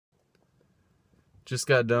Just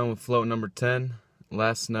got done with float number 10.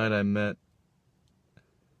 Last night I met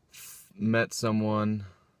someone,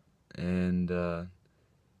 and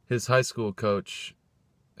his high school coach,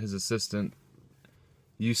 his assistant,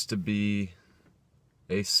 used to be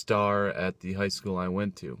a star at the high school I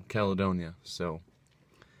went to, Caledonia. So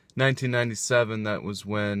 1997, that was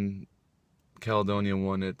when Caledonia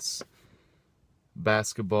won its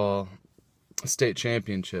basketball state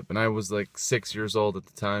championship, and I was like 6 years old at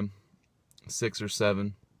the time, 6 or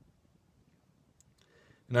 7.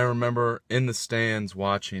 And I remember in the stands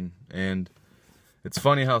watching, and it's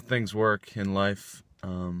funny how things work in life.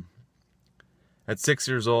 At 6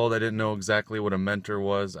 years old, I didn't know exactly what a mentor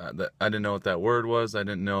was. I didn't know what that word was. I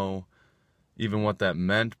didn't know even what that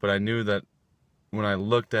meant, but I knew that when I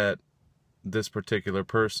looked at this particular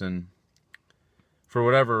person, for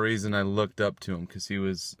whatever reason, I looked up to him because he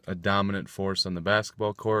was a dominant force on the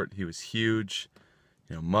basketball court. He was huge,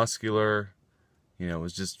 muscular,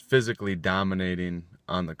 was just physically dominating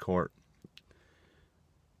on the court.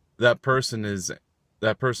 That person was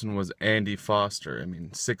Andy Foster.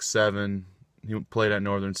 6'7". He played at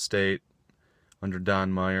Northern State under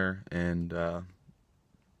Don Meyer,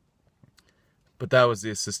 but that was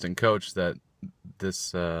the assistant coach that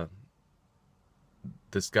this guy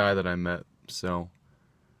that I met. So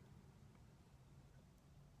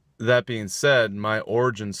that being said, my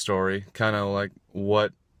origin story, kind of like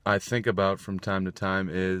what I think about from time to time,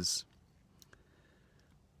 is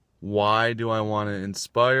why do I want to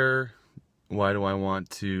inspire? Why do I want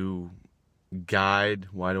to guide?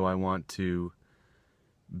 Why do I want to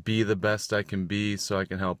be the best I can be so I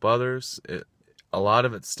can help others? A lot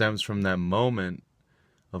of it stems from that moment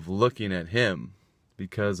of looking at him,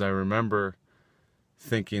 because I remember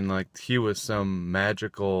thinking like he was some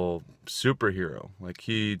magical superhero, like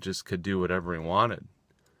he just could do whatever he wanted,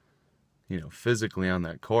 physically on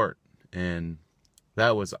that court. And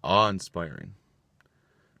that was awe-inspiring.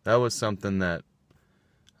 That was something that,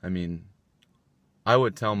 I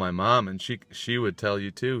would tell my mom, and she would tell you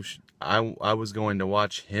too. I was going to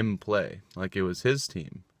watch him play like it was his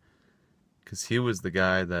team, because he was the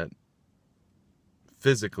guy that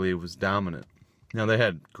physically was dominant. They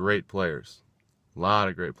had great players, a lot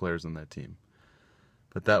of great players on that team,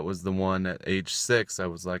 but that was the one at age 6. I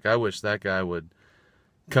was like, I wish that guy would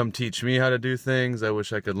come teach me how to do things. I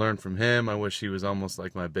wish I could learn from him. I wish he was almost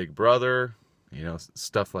like my big brother,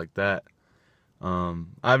 stuff like that.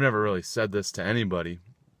 I've never really said this to anybody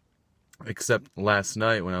except last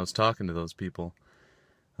night when I was talking to those people.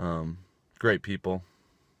 Great people.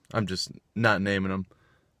 I'm just not naming them,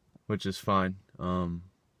 which is fine.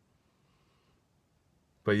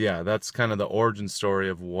 But yeah, that's kind of the origin story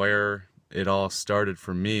of where it all started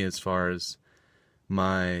for me as far as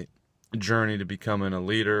my journey to becoming a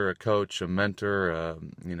leader, a coach, a mentor.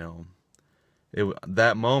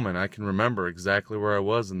 That moment, I can remember exactly where I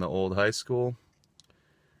was in the old high school.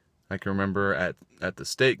 I can remember at the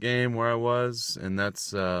state game where I was, and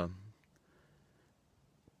that's, all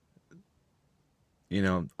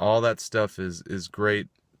that stuff is great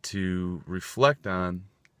to reflect on,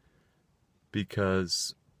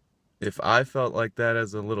 because if I felt like that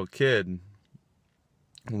as a little kid,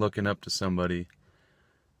 looking up to somebody,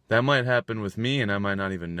 that might happen with me, and I might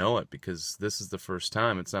not even know it, because this is the first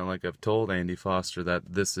time. It's not like I've told Andy Foster that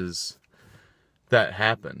that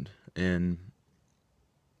happened. And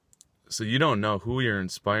so you don't know who you're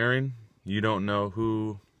inspiring. You don't know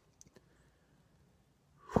who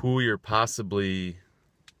you're possibly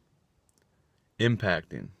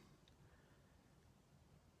impacting.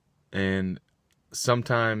 And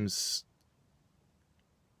sometimes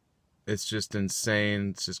it's just insane.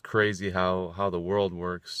 It's just crazy how the world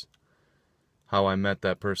works. How I met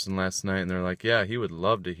that person last night, and they're like, yeah, he would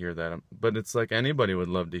love to hear that. But it's like anybody would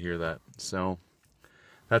love to hear that. So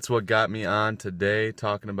that's what got me on today,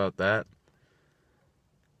 talking about that.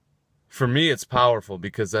 For me, it's powerful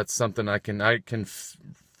because that's something I can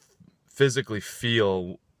physically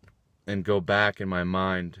feel and go back in my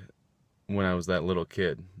mind when I was that little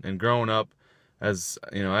kid. And growing up, as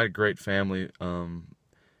I had a great family.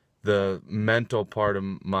 The mental part of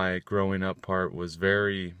my growing up part was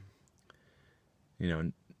very,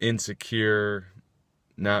 insecure,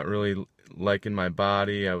 not really liking my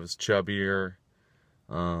body. I was chubbier,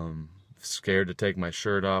 scared to take my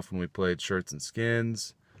shirt off when we played shirts and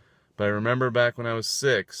skins. But I remember back when I was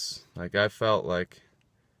 6, like I felt like,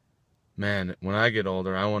 man, when I get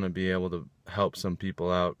older, I want to be able to help some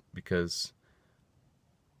people out, because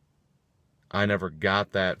I never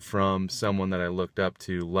got that from someone that I looked up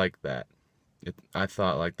to like that. I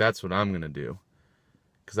thought, like, that's what I'm going to do.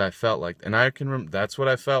 Because I felt like, and that's what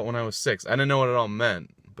I felt when I was 6. I didn't know what it all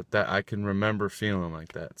meant, but that I can remember feeling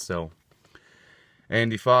like that. So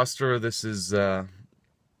Andy Foster, this is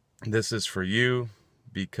for you,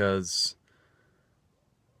 because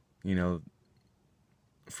you know,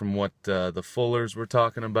 from what the Fullers were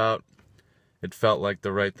talking about, it felt like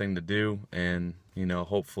the right thing to do, and you know,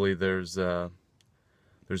 hopefully there's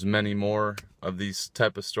many more of these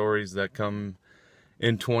type of stories that come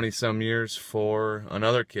in 20-some years for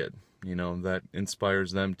another kid, you know, that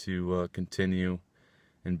inspires them to continue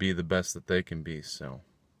and be the best that they can be. So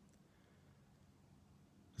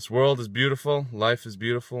this world is beautiful, life is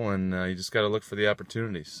beautiful, and you just got to look for the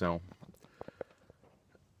opportunities. So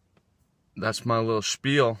that's my little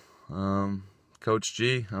spiel. Coach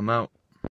G, I'm out.